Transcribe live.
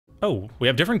Oh, we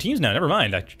have different teams now. Never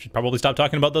mind. I should probably stop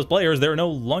talking about those players. They're no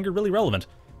longer really relevant.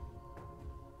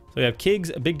 So we have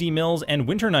Kigs, BigDMills, and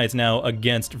Winternights now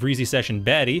against Vreezi, Sesh, and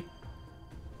baddie.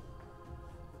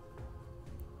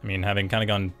 I mean, having kind of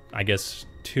gone, I guess,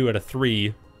 2 out of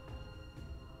 3.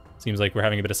 Seems like we're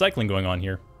having a bit of cycling going on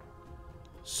here.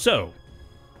 So,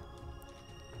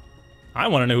 I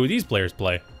want to know who these players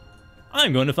play.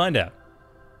 I'm going to find out.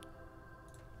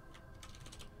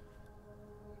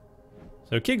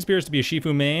 So Kigs appears to be a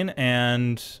Shifu main,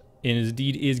 and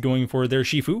indeed is going for their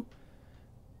Shifu.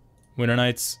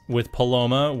 Winternights with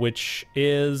Poloma, which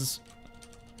is...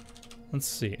 Let's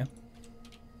see.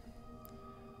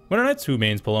 Winternights, who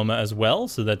mains Poloma as well,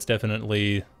 so that's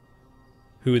definitely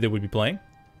who they would be playing.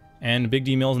 And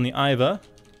BigDMills in the Iva.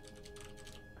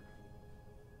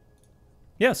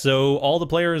 Yeah, so all the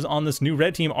players on this new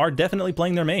red team are definitely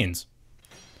playing their mains.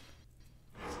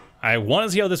 I want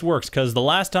to see how this works, because the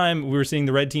last time we were seeing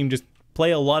the red team just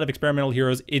play a lot of experimental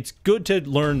heroes, it's good to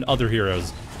learn other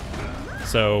heroes.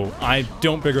 So I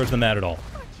don't begrudge them that at all.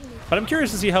 But I'm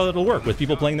curious to see how it'll work with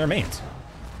people playing their mains.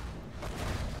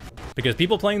 Because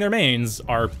people playing their mains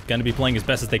are going to be playing as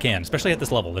best as they can, especially at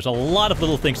this level. There's a lot of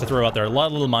little things to throw out there, a lot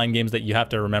of little mind games that you have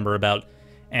to remember about,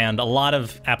 and a lot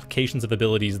of applications of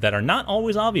abilities that are not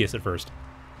always obvious at first.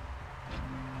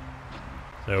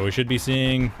 So we should be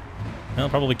seeing, well,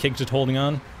 probably Kigs just holding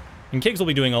on. And Kigs will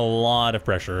be doing a lot of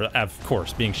pressure, of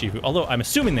course, being Shifu, although I'm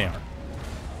assuming they are.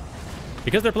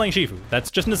 Because they're playing Shifu. That's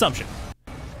just an assumption.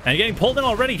 And getting pulled in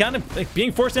already, kind of like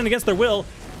being forced in against their will.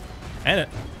 And a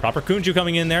proper Kunju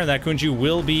coming in there. That Kunju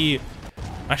will be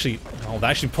actually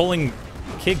pulling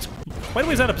Kigs quite a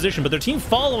ways out of position, but their team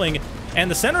following, and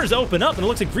the center is open up, and it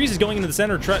looks like Vreeze's going into the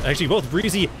center. Actually, both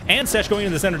Vreezi and Sesh going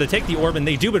into the center to take the orb, and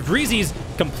they do, but Vreeze's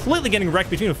completely getting wrecked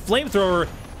between a flamethrower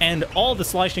and all the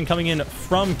slashing coming in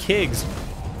from Kigs.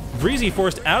 Vreezi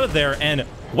forced out of there, and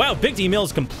wow,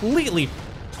 BigDMills completely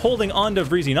holding on to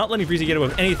Vreezi, not letting Vreezi get away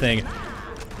with anything.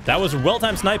 That was a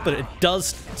well-timed snipe, but it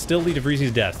does still lead to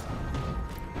Vreeze's death.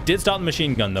 Did stop the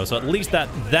machine gun, though, so at least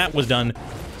that was done.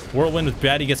 Whirlwind with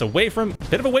baddie gets away from...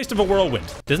 Bit of a waste of a whirlwind.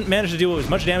 Doesn't manage to do as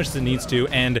much damage as it needs to,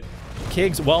 and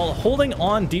Kigs, while holding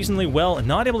on decently well,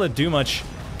 not able to do much,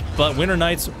 but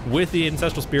Winternights with the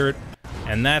Ancestral Spirit,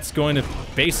 and that's going to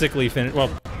basically finish...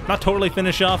 Well, not totally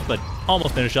finish off, but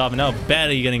almost finish off, and now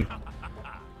baddie getting...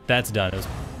 That's done.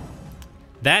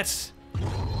 That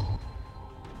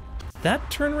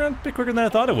turned around a bit quicker than I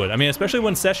thought it would. I mean, especially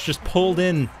when Sesh just pulled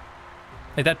in...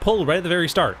 Like, that pull right at the very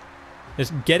start.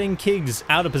 Just getting Kigs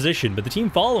out of position, but the team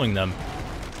following them.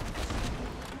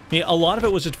 I mean, a lot of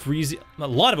it was just Vreezi. A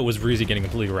lot of it was Vreezi getting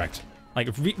completely wrecked. Like,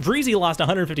 Vreezi lost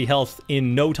 150 health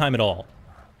in no time at all.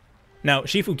 Now,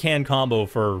 Shifu can combo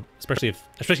for,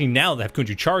 especially now that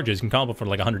Kunju charges, can combo for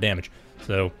like 100 damage.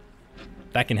 So,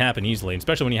 that can happen easily,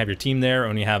 especially when you have your team there,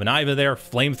 when you have an Iva there,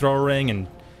 flamethrower ring, and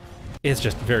it's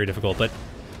just very difficult. But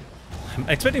I'm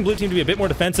expecting blue team to be a bit more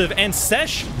defensive, and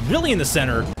Sesh really in the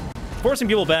center, forcing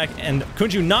people back, and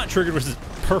Kunju not triggered, which is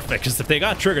perfect, because if they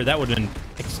got triggered, that would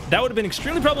have been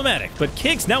extremely problematic. But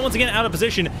Kigs now once again out of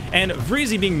position, and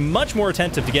Vreezi being much more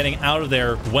attentive to getting out of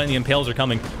there when the impales are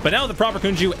coming. But now the proper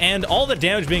Kunju and all the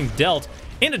damage being dealt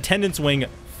in attendance wing,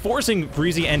 forcing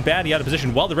Vreezi and baddie out of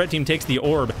position while the red team takes the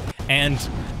orb, and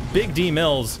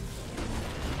BigDMills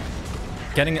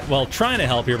getting, well, trying to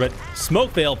help here, but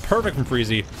smoke veil perfect from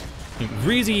Vreezi.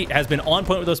 Vreezi has been on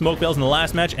point with those smoke veils in the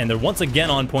last match, and they're once again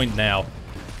on point now.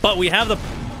 But we have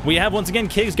once again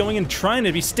Kigs going in trying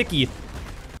to be sticky,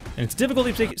 and it's difficult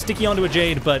to be sticky onto a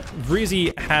Jade, but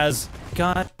Vreezi has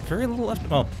got very little left.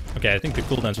 Well, okay, I think the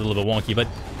cooldowns are a little bit wonky, but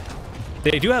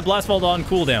they do have Blast Vault on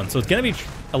cooldown, so it's going to be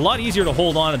a lot easier to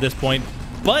hold on at this point.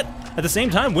 But at the same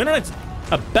time, Winternights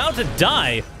about to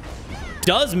die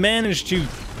does manage to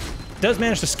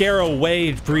scare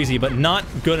away Vreezi, but not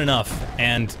good enough.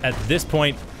 And at this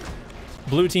point,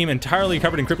 blue team entirely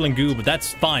covered in crippling goo, but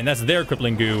that's fine. That's their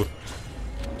crippling goo.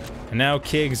 And now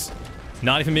Kigs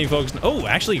not even being focused. Oh,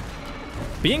 actually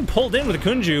being pulled in with a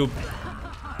Kunju,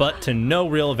 but to no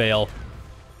real avail.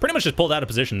 Pretty much just pulled out of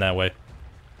position that way.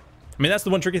 I mean, that's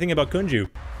the one tricky thing about Kunju.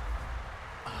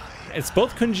 It's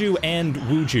both Kunju and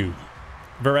Wuju,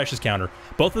 Varesh's counter.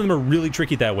 Both of them are really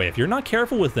tricky that way. If you're not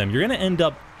careful with them, you're going to end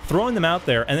up throwing them out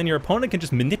there, and then your opponent can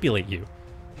just manipulate you.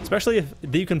 Especially if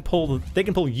they can pull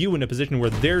you in a position where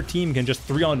their team can just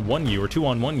 3-on-1 you or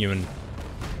 2-on-1 you, and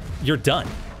you're done.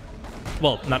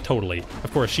 Well, not totally.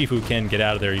 Of course, Shifu can get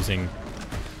out of there using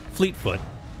Fleetfoot.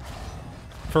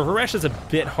 For Varesh, it's a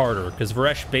bit harder, because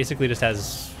Varesh basically just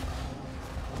has...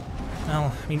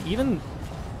 Well, I mean, even...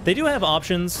 They do have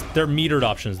options. They're metered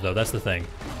options, though. That's the thing.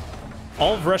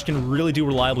 all Vresh can really do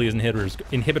reliably is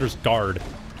inhibitors guard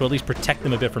to at least protect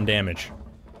them a bit from damage.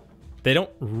 They don't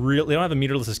have a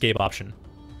meterless escape option.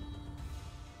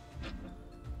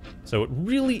 So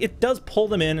it does pull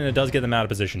them in and it does get them out of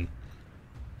position.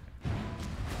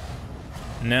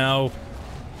 Now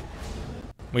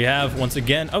we have, once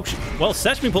again, well,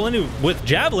 Sesh being pulled in with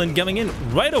Javelin coming in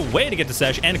right away to get to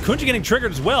Sesh, and Kunju getting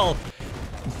triggered as well,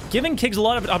 giving Kigs a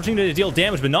lot of opportunity to deal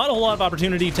damage, but not a whole lot of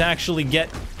opportunity to actually get,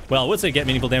 well, I would say get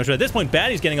meaningful damage, but at this point,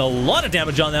 Baddie's getting a lot of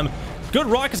damage on them. Good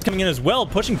rockets coming in as well,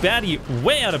 pushing Baddie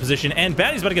way out of position, and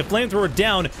Baddie's about to get Flamethrower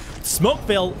down. Smoke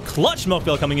Veil, clutch Smoke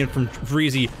Veil coming in from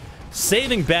Vreezi,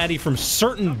 saving Baddie from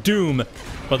certain doom.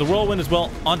 But the Whirlwind as well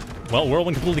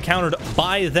Whirlwind completely countered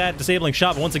by that disabling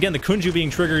shot. But once again, the Kunju being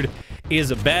triggered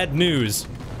is bad news.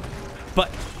 But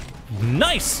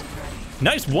nice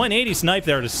 180 snipe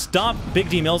there to stop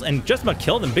BigDMills and just about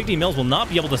kill them. BigDMills will not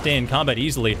be able to stay in combat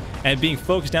easily, and being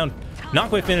focused down, not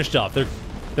quite finished off.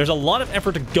 There's a lot of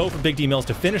effort to go for BigDMills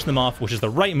to finish them off, which is the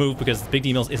right move because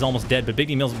BigDMills is almost dead, but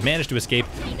BigDMills managed to escape.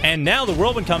 And now the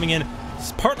Whirlwind coming in,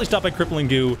 partly stopped by Crippling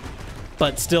Goo.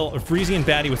 But still, Vreezi and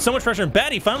Baddie with so much pressure, and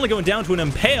Baddie finally going down to an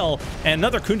Impale, and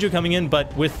another Kunju coming in,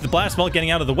 but with the Blast Vault getting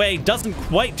out of the way, doesn't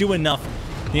quite do enough.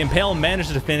 The Impale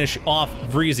manages to finish off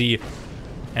Vreezi,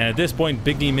 and at this point,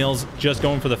 BigDMills just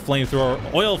going for the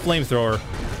Flamethrower, Oil Flamethrower,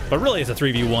 but really it's a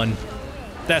 3v1.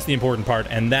 That's the important part,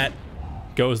 and that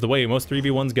goes the way most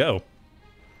 3v1s go.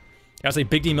 I gotta say,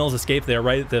 BigDMills escaped there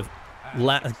right at the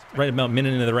right about a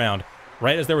minute into the round,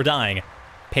 right as they were dying.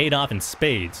 Paid off in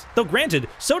spades. Though granted,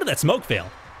 so did that Smoke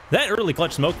Veil. That early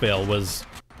clutch Smoke Veil was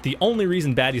the only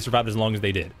reason Baddie survived as long as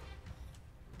they did.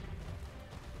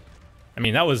 I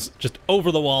mean, that was just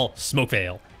over-the-wall Smoke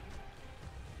Veil.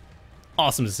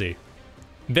 Awesome to see.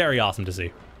 Very awesome to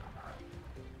see.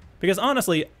 Because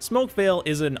honestly, Smoke Veil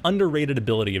is an underrated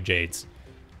ability of Jade's.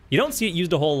 You don't see it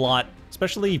used a whole lot,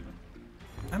 especially...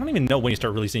 I don't even know when you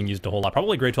start really seeing used a whole lot.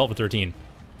 Probably grade 12 or 13.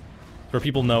 Where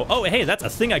people know, oh, hey, that's a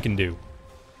thing I can do.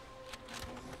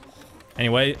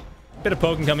 Anyway, bit of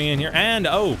poking coming in here, and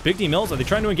oh, BigDMills, are they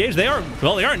trying to engage? They are,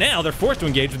 well, they are now. They're forced to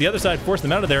engage, but the other side forced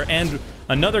them out of there, and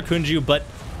another Kunju, but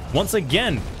once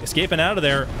again, escaping out of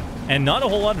there, and not a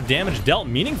whole lot of damage dealt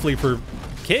meaningfully for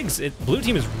Kigs. Blue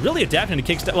team is really adapting to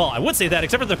Kigs. Well, I would say that,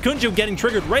 except for the Kunju getting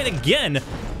triggered right again,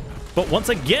 but once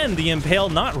again, the Impale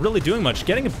not really doing much,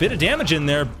 getting a bit of damage in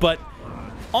there, but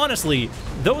honestly,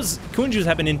 those Kunjus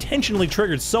have been intentionally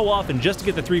triggered so often just to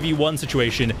get the 3v1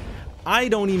 situation. I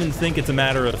don't even think it's a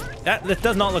matter of... That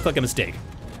does not look like a mistake.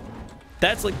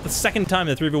 That's like the second time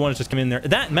the 3v1 has just come in there.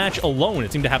 That match alone,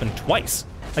 it seemed to happen twice.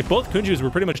 Like, both Kunjus were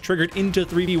pretty much triggered into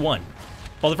 3v1.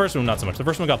 Well, the first one, not so much. The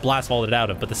first one got blast vaulted out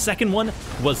of, but the second one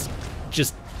was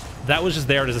just... That was just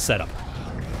there as a setup.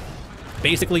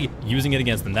 Basically, using it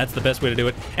against them. That's the best way to do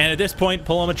it. And at this point,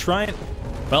 Poloma trying...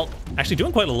 Well, actually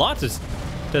doing quite a lot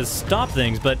to stop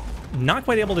things, but not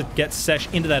quite able to get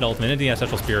Sesh into that ultimate, into the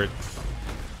Ancestral Spirit.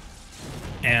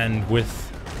 And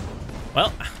with,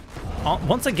 well,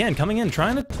 once again, coming in,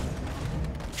 trying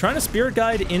to Spirit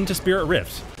Guide into Spirit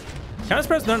Rift. Kind of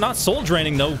surprised they're not soul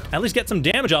draining, though. At least get some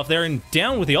damage off there, and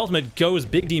down with the ultimate goes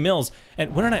BigDMills.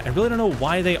 And Winternights, I really don't know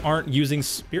why they aren't using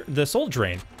the soul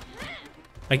drain.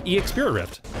 Like EX Spirit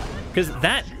Rift. Because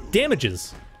that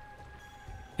damages.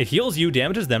 It heals you,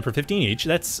 damages them for 15 each.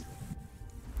 That's,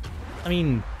 I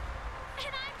mean...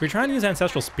 If you're trying to use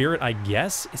Ancestral Spirit, I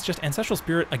guess, it's just Ancestral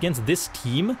Spirit against this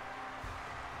team.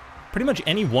 Pretty much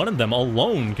any one of them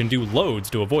alone can do loads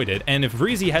to avoid it. And if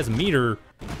Vreezi has meter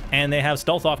and they have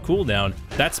stealth off cooldown,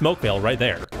 that's Smoke Veil right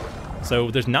there. So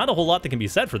there's not a whole lot that can be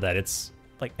said for that. It's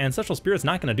like Ancestral Spirit's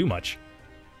not going to do much.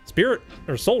 Spirit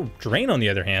or Soul Drain, on the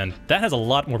other hand, that has a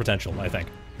lot more potential, I think.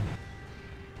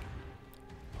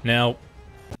 Now,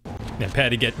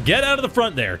 Patty, get out of the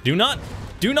front there. Do not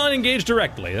engage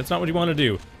directly. That's not what you want to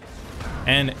do.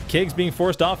 And Kigs being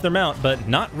forced off their mount, but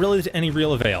not really to any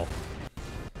real avail.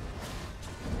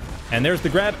 And there's the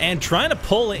grab, and trying to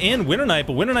pull in Winternight,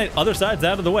 but Winternight, other side's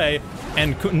out of the way,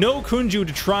 and no Kunju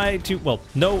to try to, well,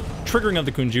 no triggering of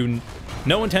the Kunju,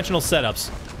 no intentional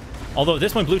setups. Although at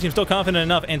this point, blue team's still confident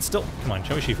enough, and still, come on,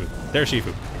 show me Shifu. There's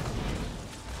Shifu.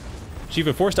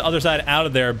 Shifu forced to other side out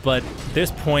of there, but at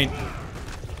this point,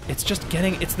 it's just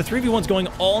getting, it's the 3v1s going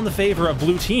all in the favor of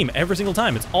blue team every single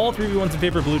time. It's all 3v1s in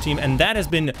favor of blue team, and that has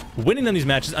been winning them these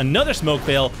matches. Another Smoke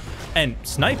Veil, and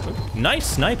snipe, nice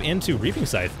snipe into Reaping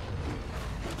Scythe.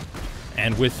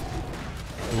 And with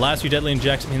the last few deadly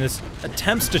injects, I mean, this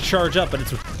attempts to charge up, but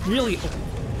it's really...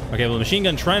 Okay, well, the machine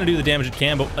gun trying to do the damage it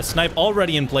can, but a snipe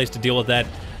already in place to deal with that.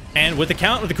 And with the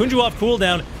count, with the Kunju off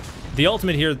cooldown, the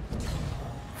ultimate here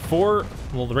for,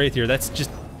 well, the Wraith here, that's just...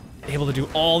 able to do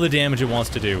all the damage it wants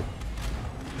to do.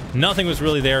 Nothing was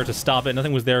really there to stop it.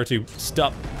 Nothing was there to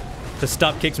stop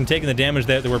Kigs from taking the damage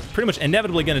that they were pretty much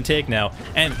inevitably going to take now.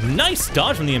 And nice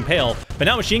dodge from the Impale. But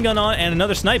now machine gun on and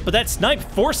another snipe. But that snipe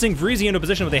forcing Vreezi into a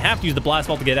position where they have to use the blast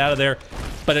vault to get out of there.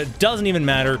 But it doesn't even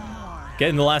matter.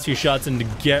 Getting the last few shots in to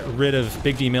get rid of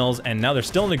BigDMills. And now they're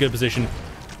still in a good position.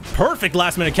 Perfect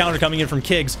last minute counter coming in from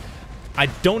Kigs. I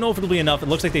don't know if it'll be enough. It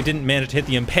looks like they didn't manage to hit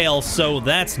the Impale. So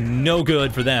that's no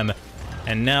good for them.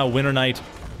 And now Winternight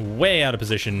way out of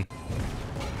position.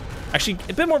 Actually,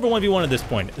 a bit more of a 1v1 at this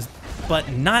point, but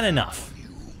not enough.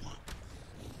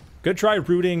 Good try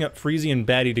rooting Vreezi and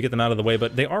Baddie to get them out of the way,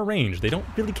 but they are ranged. They don't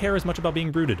really care as much about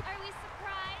being brooded.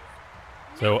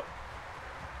 So,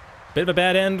 bit of a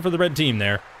bad end for the red team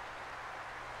there.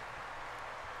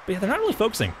 But yeah, they're not really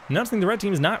focusing. Noticing the red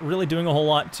team is not really doing a whole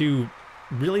lot to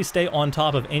really stay on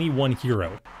top of any one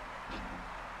hero.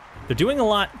 They're doing a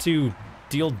lot to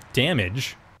deal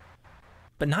damage,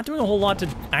 but not doing a whole lot to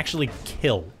actually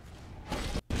kill.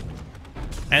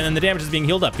 And then the damage is being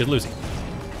healed up because Lucie.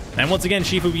 And once again,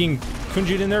 Shifu being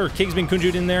Kunju'd in there, or Kigs being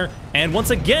Kunju'd in there. And once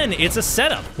again, it's a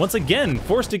setup. Once again,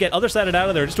 forced to get other-sided out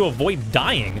of there just to avoid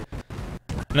dying.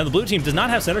 Now, the blue team does not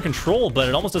have center control, but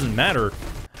it almost doesn't matter.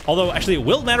 Although, actually, it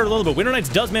will matter a little bit.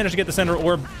 Winternights does manage to get the center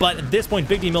orb, but at this point,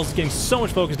 BigDMills is getting so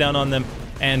much focus down on them,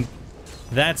 and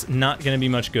that's not going to be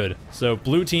much good. So,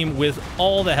 blue team with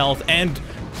all the health, and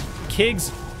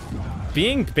Kigs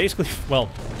being basically, well,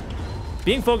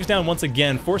 being focused down once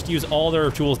again, forced to use all their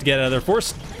tools to get out of there.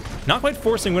 Not quite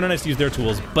forcing Winternights to use their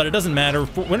tools, but it doesn't matter.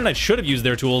 Winternights should have used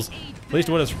their tools. At least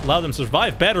it would have allowed them to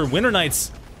survive better. Winternights,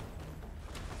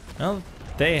 well,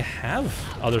 they have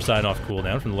other side off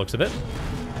cooldown from the looks of it.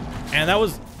 And that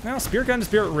was, well, Spirit Gun to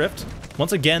Spirit Rift.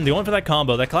 Once again, the one for that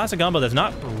combo, that classic combo that's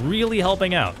not really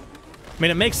helping out. I mean,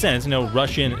 it makes sense, you know,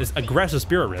 rush in is aggressive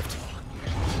Spirit Rift.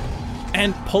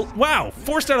 And, wow,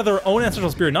 forced out of their own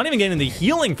Ancestral Spirit, not even getting the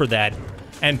healing for that.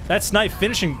 And that snipe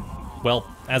finishing, well,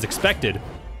 as expected.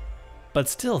 But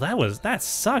still, that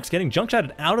sucks. Getting junk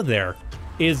shotted out of there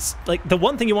is, like, the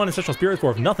one thing you want Ancestral Spirit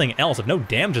for, if nothing else, if no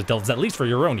damage is dealt, is at least for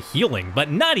your own healing. But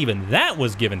not even that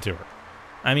was given to her.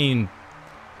 I mean,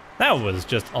 that was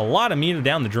just a lot of meter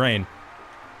down the drain.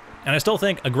 And I still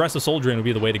think aggressive Soul Drain would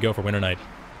be the way to go for Winternight.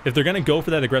 If they're going to go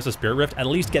for that aggressive Spirit Rift, at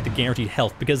least get the guaranteed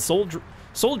health, because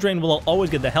Soul Drain will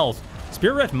always get the health.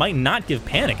 Spirit Rift might not give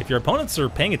panic. If your opponents are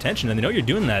paying attention and they know you're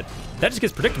doing that, that just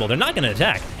gets predictable. They're not going to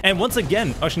attack. And once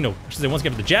again, actually no, I should say once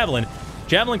again for the Javelin.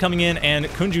 Javelin coming in and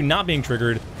Kunju not being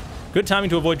triggered. Good timing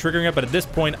to avoid triggering it, but at this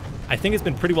point, I think it's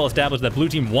been pretty well established that blue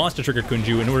team wants to trigger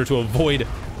Kunju in order to avoid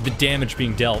the damage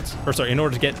being dealt. Or sorry, in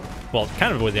order to get, well,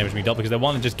 kind of avoid the damage being dealt because they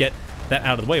want to just get that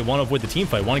out of the way, want to avoid the team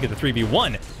fight, want to get the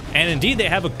 3v1. And indeed, they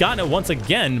have gotten it once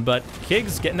again, but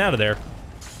Kigs getting out of there.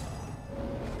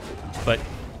 But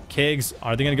Kigs,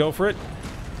 are they going to go for it?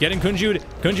 Getting Kunju.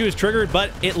 Kunju is triggered,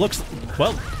 but it looks,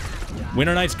 well,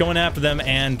 Winternights going after them,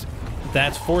 and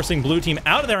that's forcing blue team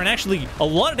out of there, and actually a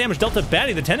lot of damage dealt to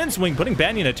Baddie. The Tendon Swing putting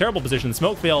Baddie in a terrible position. The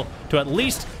Smoke Fail to at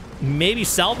least maybe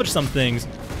salvage some things.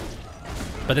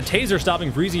 But the Taser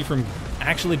stopping Vreezi from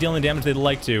actually dealing the damage they'd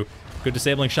like to. Good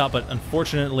disabling shot, but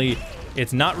unfortunately,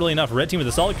 it's not really enough. Red team with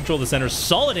a solid control of the center,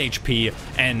 solid HP,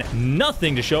 and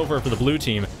nothing to show for the blue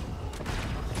team.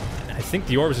 I think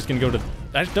the orb is just going to go to...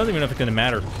 I don't even know if it's going to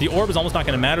matter. The orb is almost not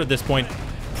going to matter at this point.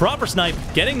 Proper snipe,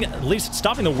 getting, at least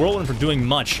stopping the whirlwind from doing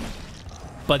much.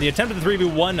 But the attempt at the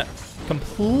 3v1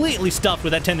 completely stuffed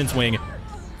with that Tendon Swing.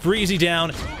 Vreezi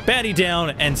down, Baddie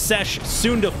down, and Sesh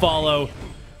soon to follow.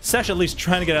 Sesh at least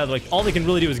trying to get out of the way. All they can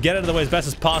really do is get out of the way as best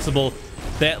as possible.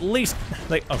 They at least,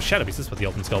 like, oh, Shadow Beast, this is what the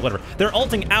ultimate skull, whatever. They're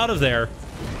ulting out of there,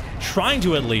 trying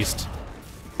to at least.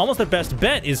 Almost their best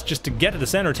bet is just to get to the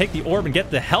center, take the orb, and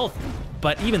get the health.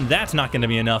 But even that's not going to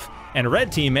be enough. And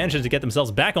Red Team manages to get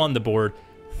themselves back on the board,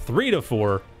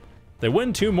 3-4. They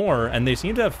win 2 more, and they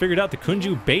seem to have figured out the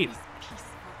Kunju bait.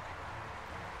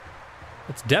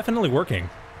 It's definitely working.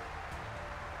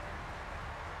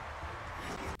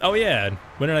 Oh yeah,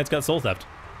 Winternights got Soul Theft.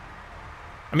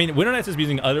 I mean, Winternights is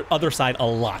using other side a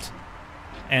lot.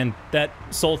 And that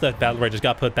Soul Theft Battlerite just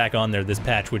got put back on there this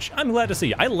patch, which I'm glad to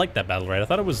see. I like that Battlerite. I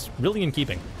thought it was really in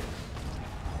keeping.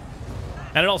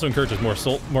 And it also encourages more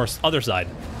other side,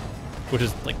 which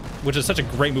is such a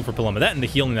great move for Poloma. That and the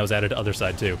healing that was added to other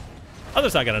side too. Other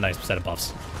side got a nice set of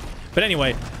buffs. But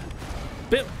anyway,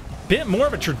 bit more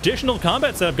of a traditional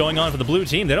combat setup going on for the blue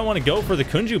team. They don't want to go for the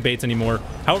Kunju baits anymore.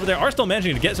 However, they are still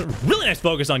managing to get some really nice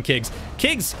focus on Kigs.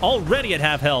 Kigs already at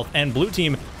half health, and blue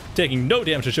team taking no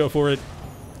damage to show for it.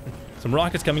 Some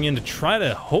rockets coming in to try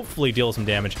to hopefully deal some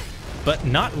damage. but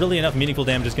not really enough meaningful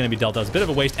damage is going to be dealt. That was a bit of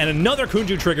a waste. And another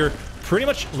Kunju trigger. Pretty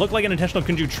much looked like an intentional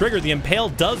Kunju trigger. The Impale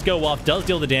does go off, does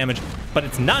deal the damage, but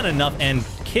it's not enough, and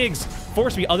Kigs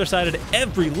forced to be other sided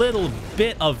every little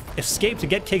bit of escape to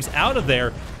get Kigs out of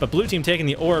there, but blue team taking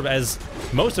the orb as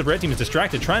most of red team is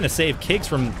distracted, trying to save Kigs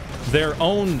from their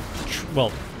own, well,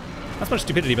 not so much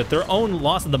stupidity, but their own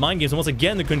loss of the mind games, and once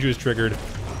again the Kunju is triggered.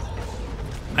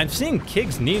 I'm seeing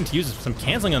Kigs needing to use some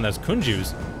canceling on those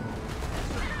Kunjus.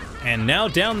 And now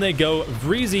down they go.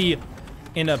 Vreezi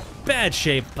in a bad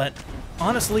shape, but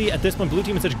honestly, at this point, blue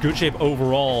team is in such good shape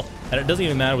overall that it doesn't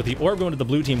even matter with the orb going to the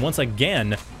blue team once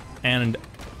again. And,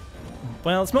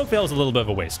 well, smoke fail was a little bit of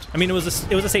a waste. I mean, it was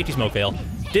a safety smoke fail.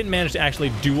 Didn't manage to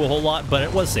actually do a whole lot, but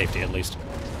it was safety at least.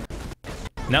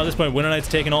 Now at this point, Winternights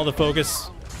taking all the focus.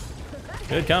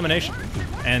 Good combination.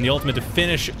 And the ultimate to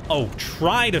finish,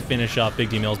 try to finish off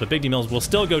BigDMills, but BigDMills will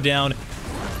still go down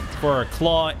for a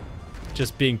claw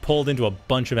just being pulled into a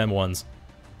bunch of M1s.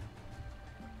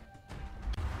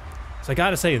 So I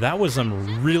gotta say, that was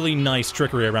some really nice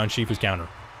trickery around Shifu's counter.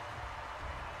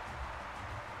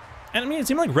 And I mean, it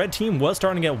seemed like red team was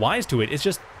starting to get wise to it. It's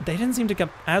just, they didn't seem to get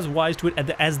as wise to it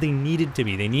as they needed to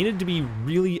be. They needed to be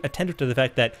really attentive to the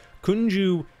fact that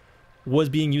Kunju was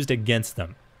being used against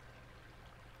them.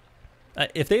 I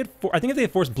think if they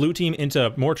had forced blue team into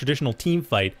a more traditional team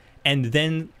fight, and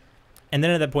then at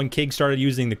that point Kigs started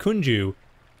using the Kunju,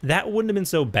 that wouldn't have been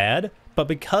so bad. But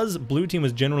because blue team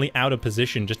was generally out of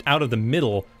position, just out of the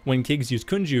middle when Kigs used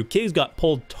Kunju, Kigs got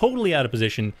pulled totally out of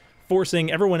position,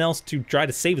 forcing everyone else to try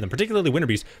to save them, particularly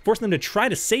Winterbeast, forcing them to try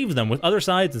to save them with other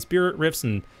sides and Spirit Rifts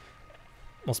and,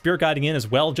 well, Spirit Guiding in as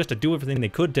well, just to do everything they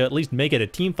could to at least make it a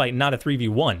team fight, not a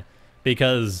 3v1.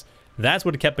 Because that's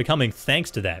what it kept becoming thanks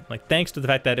to that. Like, thanks to the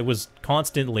fact that it was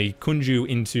constantly Kunju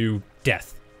into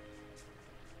death.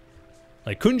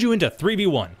 Like, Kunju into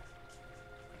 3v1.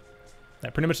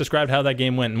 That pretty much described how that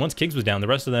game went. And once Kigs was down, the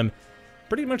rest of them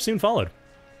pretty much soon followed.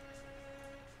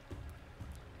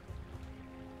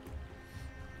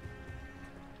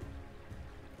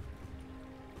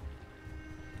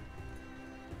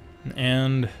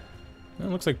 And it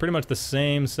looks like pretty much the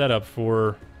same setup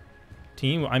for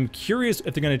team. I'm curious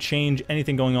if they're going to change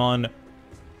anything going on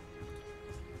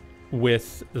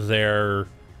with their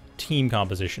team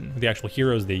composition, the actual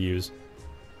heroes they use.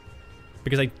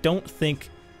 Because I don't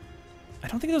think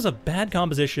it was a bad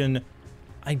composition.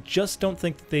 I just don't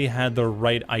think that they had the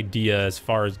right idea as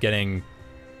far as getting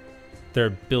their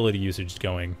ability usage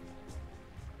going.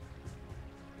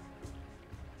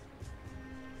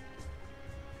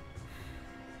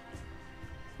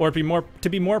 Or to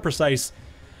be more precise,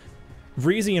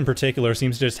 Vreezi in particular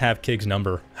seems to just have Kigs'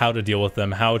 number, how to deal with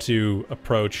them, how to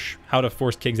approach, how to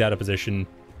force Kigs out of position.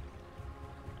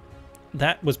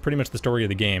 That was pretty much the story of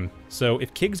the game. So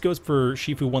if Kigs goes for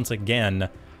Shifu once again,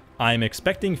 I'm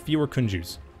expecting fewer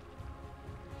Kunjus.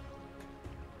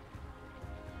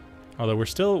 Although we're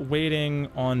still waiting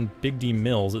on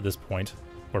BigDMills at this point.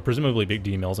 Or presumably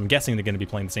BigDMills. I'm guessing they're going to be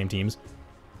playing the same teams.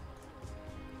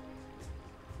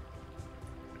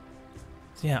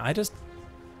 So yeah, I don't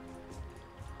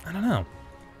know.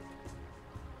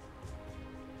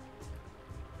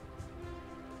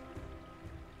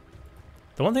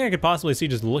 The one thing I could possibly see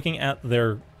just looking at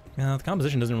their... the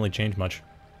composition doesn't really change much.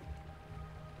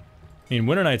 I mean,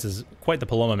 Winternights is quite the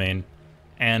Poloma main,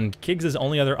 and Kigs'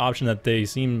 only other option that they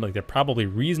seem like they're probably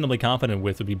reasonably confident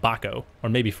with would be Bako, or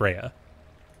maybe Freya,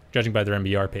 judging by their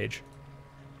MBR page.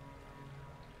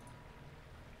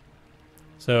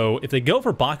 So if they go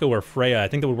for Bako or Freya, I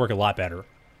think that would work a lot better.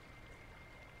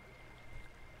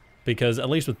 Because at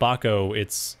least with Bako,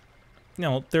 it's,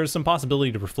 there's some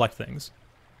possibility to reflect things.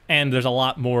 And there's a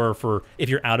lot more for if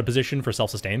you're out of position for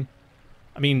self-sustain.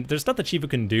 I mean, there's stuff that Shifu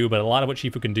can do, but a lot of what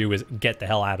Shifu can do is get the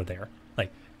hell out of there.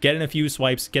 Like, get in a few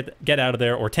swipes, get out of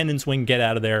there, or tendon swing, get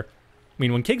out of there. I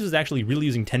mean, when Kigs was actually really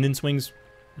using tendon swings,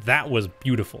 that was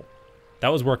beautiful. That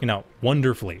was working out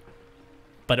wonderfully.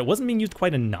 But it wasn't being used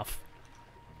quite enough.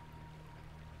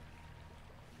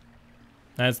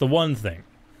 That's the one thing.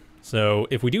 So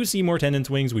if we do see more tendon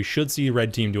swings, we should see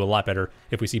red team do a lot better.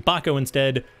 If we see Bako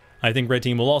instead, I think red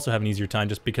team will also have an easier time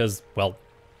just because, well,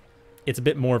 it's a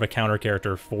bit more of a counter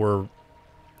character for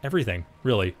everything,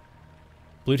 really.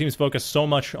 Blue team's focus so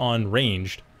much on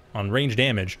range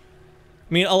damage.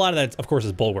 I mean, a lot of that, of course,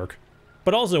 is bulwark.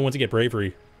 But also, once you get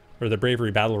Bravery, or the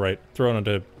Bravery Battlerite thrown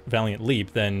onto Valiant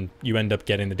Leap, then you end up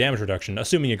getting the damage reduction,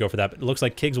 assuming you go for that. But it looks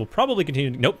like Kigs will probably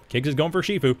continue... Nope, Kigs is going for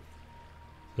Shifu.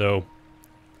 So,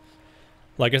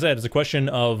 like I said, it's a question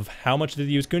of how much do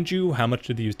they use Kunju, how much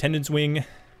do they use Tendon Swing.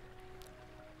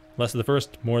 Less of the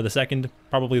first, more of the second,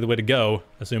 probably the way to go,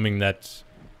 assuming that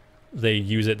they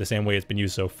use it the same way it's been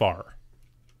used so far.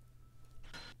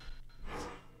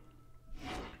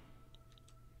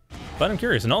 But I'm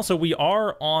curious. And also, we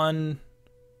are on...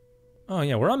 Oh,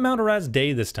 yeah, we're on Mount Araz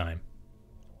Day this time.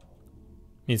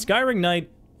 I mean, Skyring Knight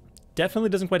definitely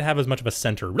doesn't quite have as much of a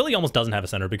center. Really almost doesn't have a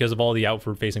center because of all the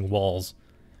outward-facing walls.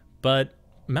 But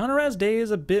Mount Araz Day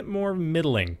is a bit more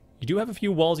middling. You do have a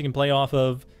few walls you can play off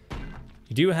of.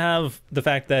 You do have the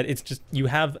fact that it's just... You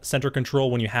have center control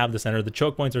when you have the center. The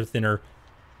choke points are thinner.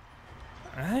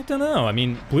 I don't know. I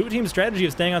mean, blue team's strategy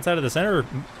of staying outside of the center,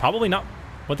 probably not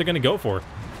what they're going to go for.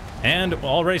 And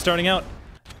already starting out,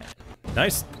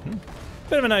 nice,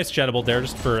 bit of a nice Shadow Bolt there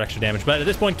just for extra damage. But at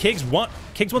this point, Kigs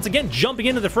once again jumping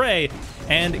into the fray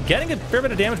and getting a fair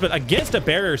bit of damage, but against a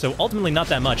barrier, so ultimately not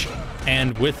that much.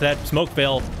 And with that smoke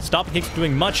fail, stopping Kigs from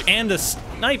doing much, and the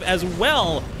snipe as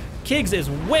well. Kigs is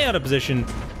way out of position,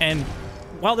 and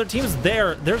while their team is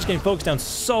there, they're just getting focused down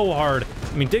so hard.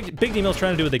 I mean, BigDMills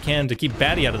trying to do what they can to keep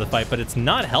Baddie out of the fight, but it's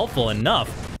not helpful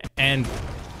enough. And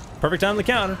perfect time to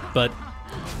counter, but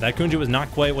that Kunju was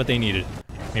not quite what they needed.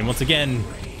 I mean, once again,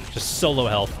 just solo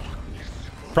health.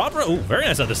 Proper, ooh, very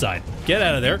nice other side. Get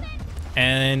out of there.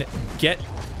 And get,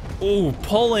 ooh,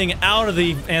 pulling out of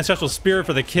the Ancestral Spirit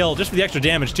for the kill, just for the extra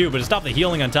damage too, but to stop the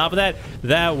healing on top of that,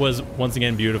 that was, once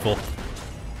again, beautiful.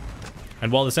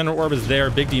 And while the center orb is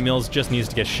there, BigDMills just needs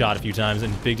to get shot a few times,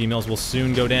 and BigDMills will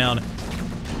soon go down.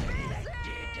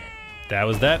 That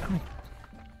was that.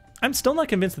 I'm still not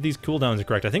convinced that these cooldowns are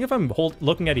correct. I think if I'm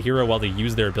looking at a hero while they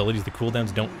use their abilities, the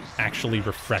cooldowns don't actually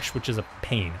refresh, which is a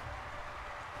pain.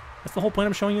 That's the whole point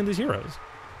I'm showing you these heroes.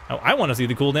 I want to see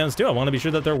the cooldowns too. I want to be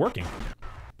sure that they're working.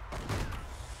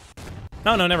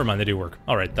 Oh, no, never mind. They do work.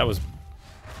 All right, that was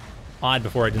odd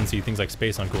before I didn't see things like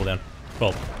space on cooldown.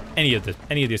 Well, any of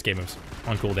the escape moves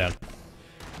on cooldown.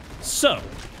 So,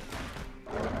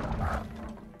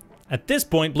 at this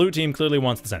point, blue team clearly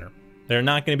wants the center. They're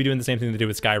not going to be doing the same thing they do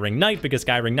with Skyring Knight, because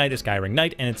Skyring Knight is Skyring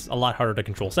Knight, and it's a lot harder to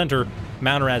control center.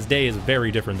 Mount Araz Day is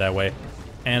very different that way.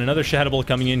 And another Shadow Bolt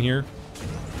coming in here.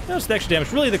 Notice the extra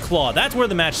damage. Really, the claw. That's where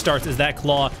the match starts, is that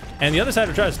claw. And the other side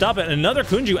will try to stop it. And another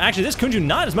Kunju. Actually, this Kunju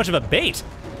not as much of a bait.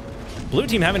 Blue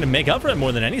team having to make up for it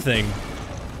more than anything.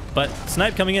 But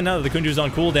Snipe coming in now that the Kunju's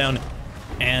on cooldown.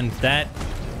 And that...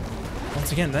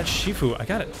 Once again, that Shifu, I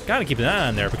gotta keep an eye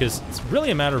on there, because it's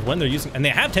really a matter of when they're using... And they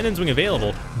have Tendon Swing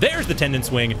available. There's the Tendon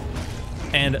Swing.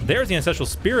 And there's the Ancestral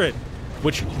Spirit,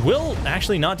 which will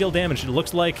actually not deal damage. It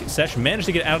looks like Sesh managed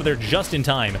to get out of there just in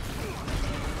time.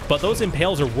 But those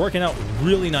Impales are working out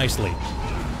really nicely.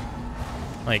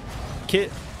 Like,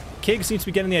 Kigs seems to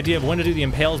be getting the idea of when to do the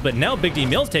Impales, but now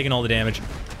BigDMills taking all the damage.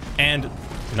 And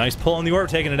nice pull on the orb,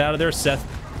 taking it out of there. Seth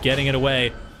getting it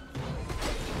away.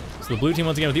 So the blue team,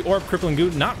 once again, with the orb, crippling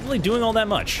goo, not really doing all that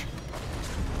much.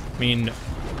 I mean,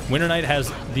 Winternight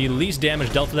has the least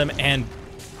damage dealt to them, and,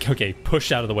 okay,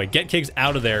 push out of the way. Get Kigs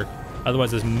out of there,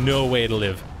 otherwise there's no way to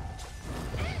live.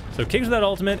 So Kigs with that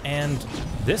ultimate, and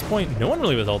at this point, no one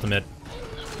really with ultimate.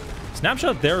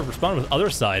 Snapshot there responded with other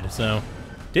side, so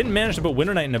didn't manage to put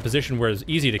Winternight in a position where it's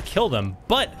easy to kill them,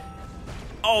 but,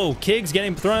 oh, Kigs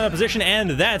getting thrown out of position,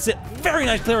 and that's it. Very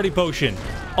nice Clarity Potion.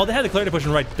 Oh, they had the Clarity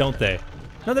Potion right, don't they?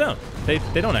 No, they don't.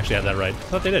 They don't actually have that right. I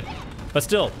thought they did. But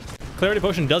still, Clarity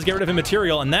Potion does get rid of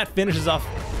immaterial, and that finishes off...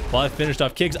 Well, it finished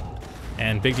off Kigs,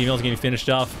 and BigDMills getting finished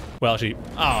off. Well, actually...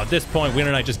 Oh, at this point,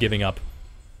 Winternight just giving up.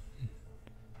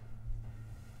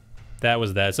 That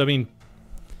was that. So, I mean...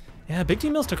 Yeah,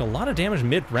 BigDMills took a lot of damage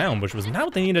mid-round, which was not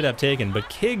what they needed to have taken, but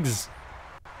Kigs...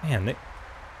 Man, they...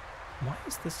 Why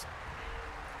is this...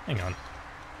 Hang on.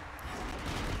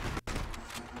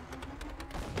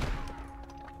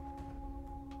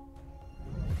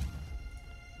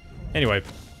 Anyway.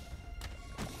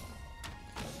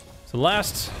 So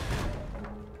last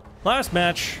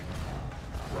match,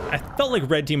 I felt like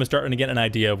red team was starting to get an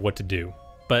idea of what to do.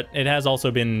 But it has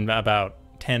also been about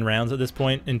 10 rounds at this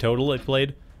point in total it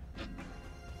played.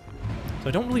 So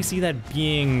I don't really see that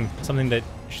being something that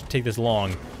should take this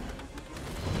long.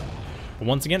 But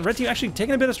once again, red team actually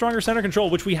taking a bit of stronger center control,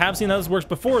 which we have seen how this works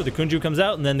before. The Kunju comes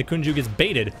out, and then the Kunju gets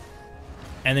baited.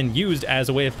 And then used as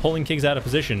a way of pulling Kigs out of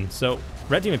position. So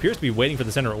red team appears to be waiting for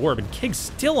the center orb, and Kigs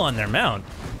still on their mount.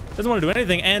 Doesn't want to do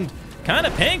anything, and kind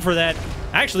of paying for that.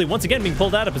 Actually, once again, being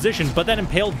pulled out of position, but that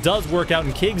Impale does work out,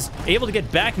 and Kigs able to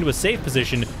get back into a safe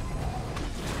position.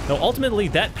 Though ultimately,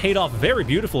 that paid off very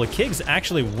beautifully. Kigs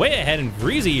actually way ahead, and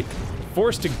Vreezi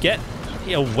forced to get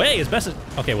away as best as...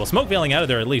 Okay, well, smoke veiling out of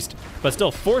there at least, but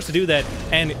still forced to do that.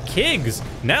 And Kigs,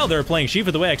 now they're playing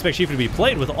Shifu the way I expect Shifu to be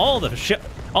played, with all the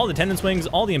Tendon Swings,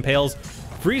 all the Impales.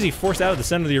 Vreezi forced out of the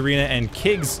center of the arena, and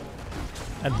Kigs,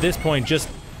 at this point, just...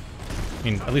 I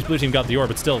mean, at least blue team got the orb,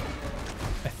 but still,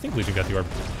 think Lucie got the orb.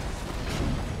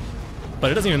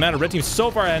 But it doesn't even matter. Red team's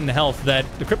so far ahead in health that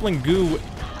the crippling goo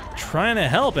trying to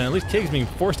help, and at least Kigs being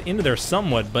forced into there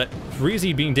somewhat, but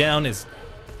Vreezi being down is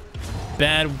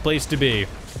bad place to be.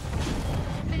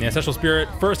 The Ancestral Spirit,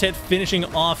 first hit, finishing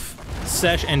off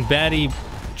Sesh and Baddie,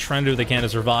 trying to do what they can to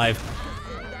survive.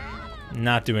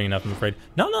 Not doing enough, I'm afraid.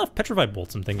 Not enough Petrified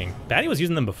Bolts, I'm thinking. Baddie was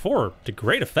using them before to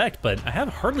great effect, but I have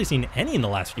hardly seen any in the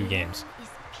last few games.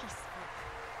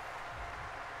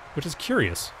 Which is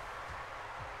curious.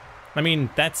 I mean,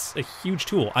 that's a huge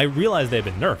tool. I realize they've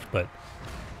been nerfed, but...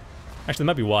 Actually, that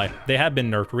might be why. They have been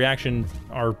nerfed. Reactions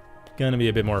are going to be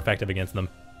a bit more effective against them.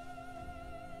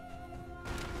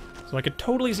 So I could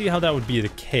totally see how that would be the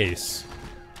case.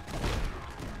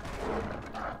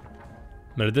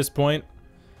 But at this point,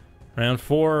 round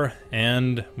 4,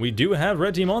 and we do have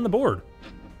red team on the board.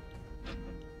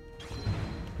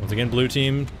 Once again, blue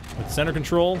team with center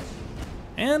control.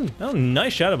 And, oh,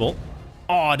 nice Shadow Bolt.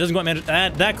 Oh, it doesn't quite manage.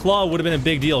 That claw would have been a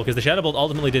big deal, because the Shadow Bolt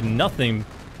ultimately did nothing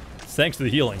thanks to the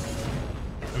healing.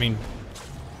 I mean,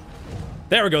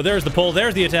 there we go. There's the pull.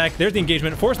 There's the attack. There's the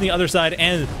engagement. Forcing the other side,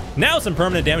 and now some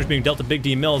permanent damage being dealt to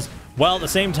BigDMills, while at the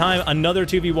same time, another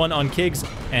 2v1 on Kigs,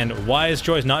 and wise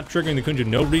choice not triggering the Kunju.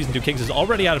 No reason to. Kigs is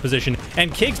already out of position,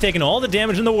 and Kigs taking all the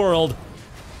damage in the world.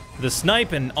 The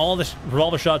snipe and all the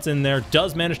revolver shots in there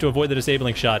does manage to avoid the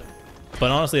disabling shot. But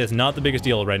honestly, that's not the biggest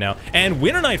deal right now. And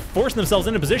Winternights forcing themselves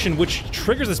into position, which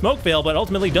triggers the smoke fail, but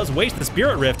ultimately does waste the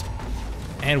Spirit Rift.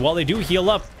 And while they do heal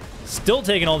up, still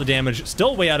taking all the damage,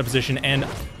 still way out of position, and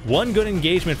one good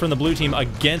engagement from the blue team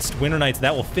against Winternights,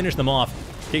 that will finish them off.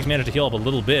 Kigs managed to heal up a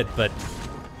little bit, but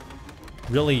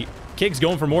really, Kigs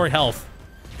going for more health,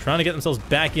 trying to get themselves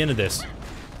back into this.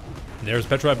 There's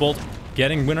Petrified Bolt,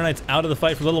 getting Winternights out of the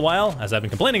fight for a little while, as I've been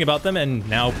complaining about them, and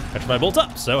now Petrified Bolt's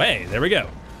up, so hey, there we go.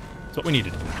 That's what we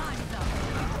needed.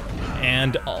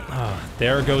 And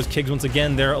there goes Kigs once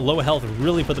again. Their low health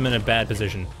really put them in a bad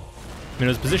position. I mean, it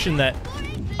was a position that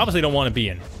obviously don't want to be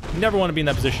in. Never want to be in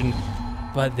that position,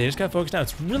 but they just got focused out.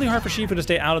 It's really hard for Shifu to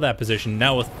stay out of that position.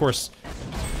 Now, of course,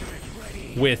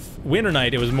 with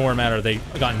Winternight, it was more a matter of they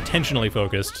got intentionally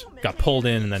focused, got pulled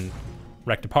in, and then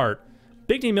wrecked apart.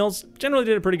 BigDMills generally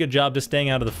did a pretty good job just staying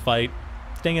out of the fight,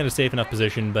 staying in a safe enough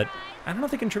position, but I don't know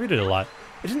if they contributed a lot.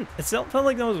 It felt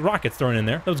like there was rockets thrown in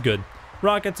there. That was good.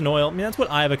 Rockets and oil. I mean, that's what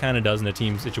Iva kind of does in a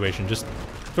team situation. Just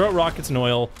throw out rockets and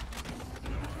oil.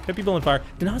 Get people on fire.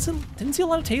 Didn't see a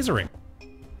lot of tasering.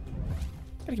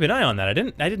 Gotta keep an eye on that.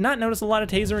 I did not notice a lot of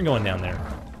tasering going down there.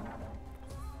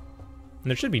 And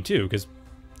there should be too, because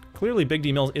clearly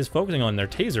BigDMills is focusing on their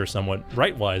taser somewhat,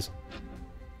 right-wise.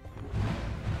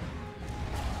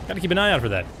 Gotta keep an eye out for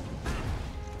that.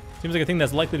 Seems like a thing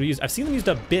that's likely to be used. I've seen them used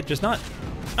a bit, just not...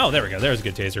 Oh, there we go. There's a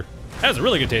good taser. That was a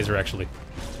really good taser, actually.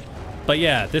 But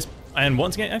yeah, this... And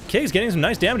once again, K's getting some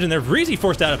nice damage in there. Vreezi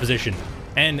forced out of position.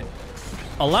 And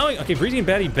allowing... Okay, Vreezi and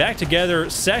Baddie back together.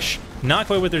 Sesh, not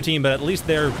quite with their team, but at least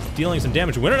they're dealing some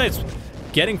damage. Winternights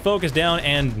getting focused down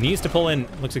and needs to pull in.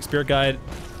 Looks like Spirit Guide.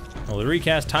 Well, the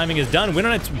recast timing is done.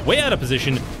 Winternights way out of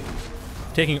position.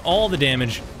 Taking all the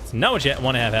damage. It's not what you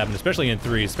want to have happen, especially in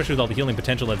 3, especially with all the healing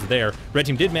potential that's there. Red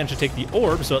team did manage to take the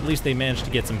orb, so at least they managed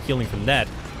to get some healing from that.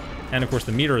 And of course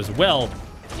the meter as well.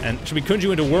 And should we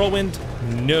Kunju into Whirlwind?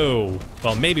 No.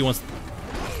 Well, maybe once...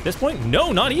 At this point?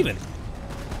 No, not even.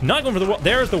 Not going for the...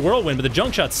 There's the Whirlwind, but the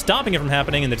junk shot stopping it from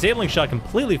happening, and the disabling shot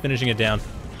completely finishing it down.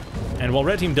 And while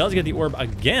red team does get the orb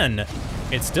again,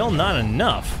 it's still not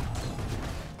enough.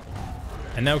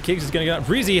 And now Kigs is going to get out.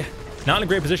 Vreezi, not in a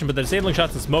great position, but the disabling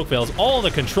shots and smoke fails. All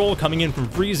the control coming in from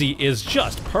Vreezi is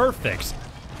just perfect.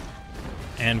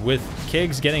 And with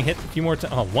Kigs getting hit a few more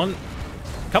times... Oh,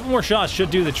 a couple more shots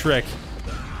should do the trick.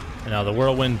 And now the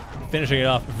Whirlwind finishing it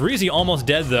off. Vreezi almost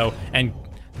dead, though, and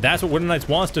that's what Winternights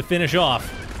wants to finish off.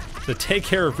 To take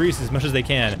care of Vreezi as much as they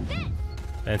can.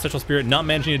 And Ancestral Spirit not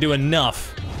managing to do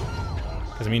enough.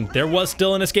 Because, I mean, there was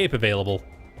still an escape available.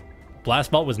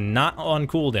 Blast Bolt was not on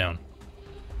cooldown.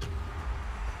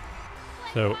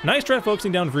 So, nice try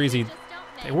focusing down Vreezi.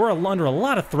 They were under a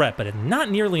lot of threat, but not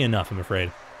nearly enough, I'm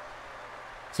afraid.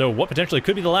 So, what potentially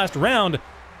could be the last round...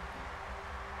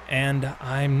 And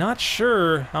I'm not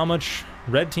sure how much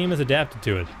red team has adapted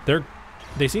to it.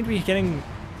 They seem to be getting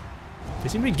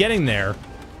there.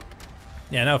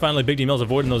 Yeah, now finally BigDMills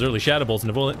avoiding those early Shadow Bolts and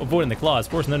avoiding the claws,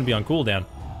 forcing them to be on cooldown.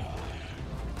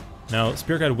 Now,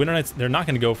 Spirit Guide Winternights, they're not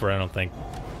going to go for it, I don't think.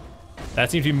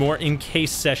 That seems to be more in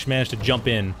case Sesh managed to jump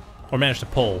in, or managed to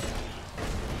pull.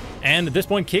 And at this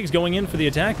point, Kigs going in for the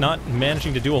attack, not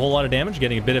managing to do a whole lot of damage,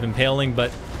 getting a bit of impaling, but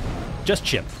just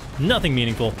chip. Nothing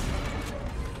meaningful.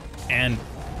 And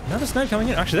another snipe coming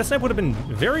in. Actually, that snipe would have been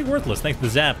very worthless thanks to the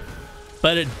zap.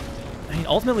 But I mean,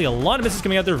 ultimately, a lot of misses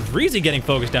coming out there. Vreezi getting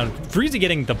focused down. Vreezi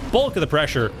getting the bulk of the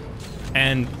pressure.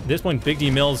 And at this point,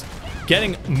 BigDMills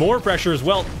getting more pressure as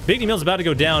well. BigDMills about to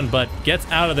go down, but gets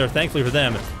out of there, thankfully for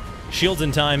them. Shields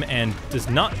in time and does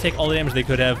not take all the damage they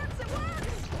could have.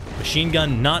 Machine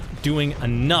gun not doing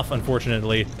enough,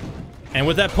 unfortunately. And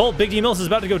with that pull, BigDMills is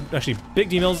about to go... Actually,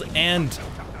 BigDMills and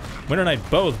Winternight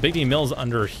both. BigDMills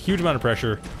under a huge amount of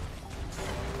pressure.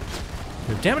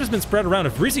 The damage has been spread around.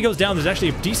 If Vreezi goes down, there's actually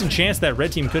a decent chance that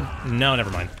red team could... No, never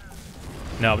mind.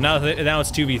 No, now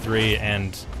it's 2v3,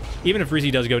 and even if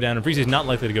Vreezi does go down, and Vreezi's not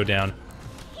likely to go down,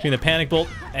 between the Panic Bolt...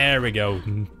 There we go.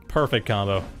 Perfect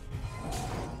combo.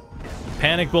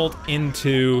 Panic Bolt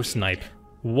into Snipe.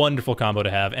 Wonderful combo to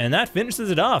have, and that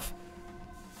finishes it off.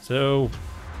 So,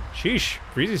 sheesh.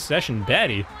 Vreezi, Sesh, and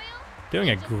baddie doing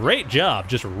a great job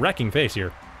just wrecking face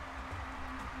here.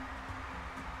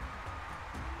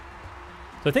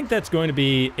 So I think that's going to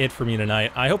be it for me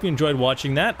tonight. I hope you enjoyed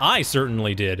watching that. I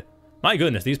certainly did. My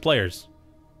goodness, these players.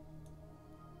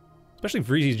 Especially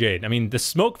Vreezy's Jade. I mean, the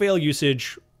smoke veil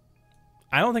usage,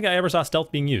 I don't think I ever saw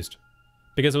stealth being used.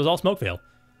 Because it was all smoke veil.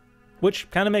 Which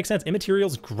kind of makes sense.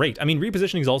 Immaterial's great. I mean,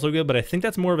 repositioning is also good, but I think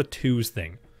that's more of a 2s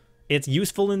thing. It's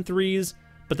useful in 3s,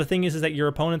 but the thing is that your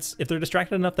opponents, if they're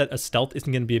distracted enough that a stealth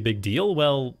isn't going to be a big deal,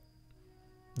 well,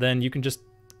 then you can just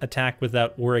attack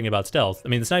without worrying about stealth. I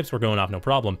mean, the snipes were going off no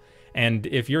problem. And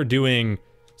if you're doing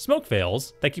smoke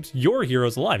veils, that keeps your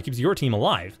heroes alive. It keeps your team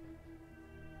alive.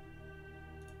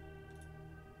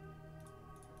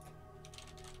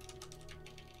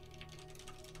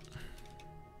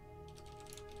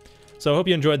 So I hope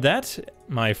you enjoyed that.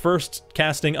 My first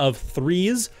casting of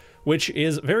 3s, which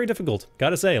is very difficult.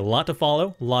 Gotta say, a lot to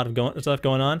follow, a lot of stuff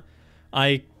going on.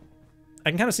 I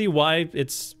can kind of see why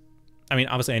it's... I mean,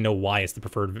 obviously I know why it's the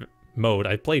preferred mode.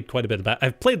 I've played quite a bit of that.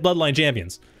 I've played Bloodline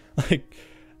Champions. Like,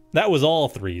 that was all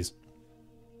 3s.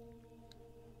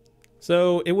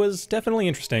 So it was definitely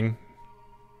interesting.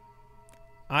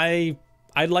 I'd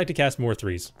like to cast more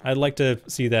 3s. I'd like to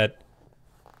see that.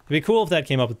 It'd be cool if that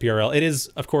came up with PRL. It is,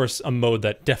 of course, a mode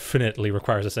that definitely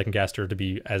requires a second caster to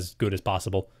be as good as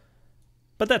possible.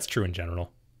 But that's true in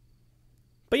general.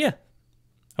 But yeah,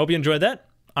 hope you enjoyed that.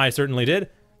 I certainly did.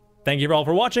 Thank you all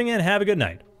for watching, and have a good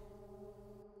night.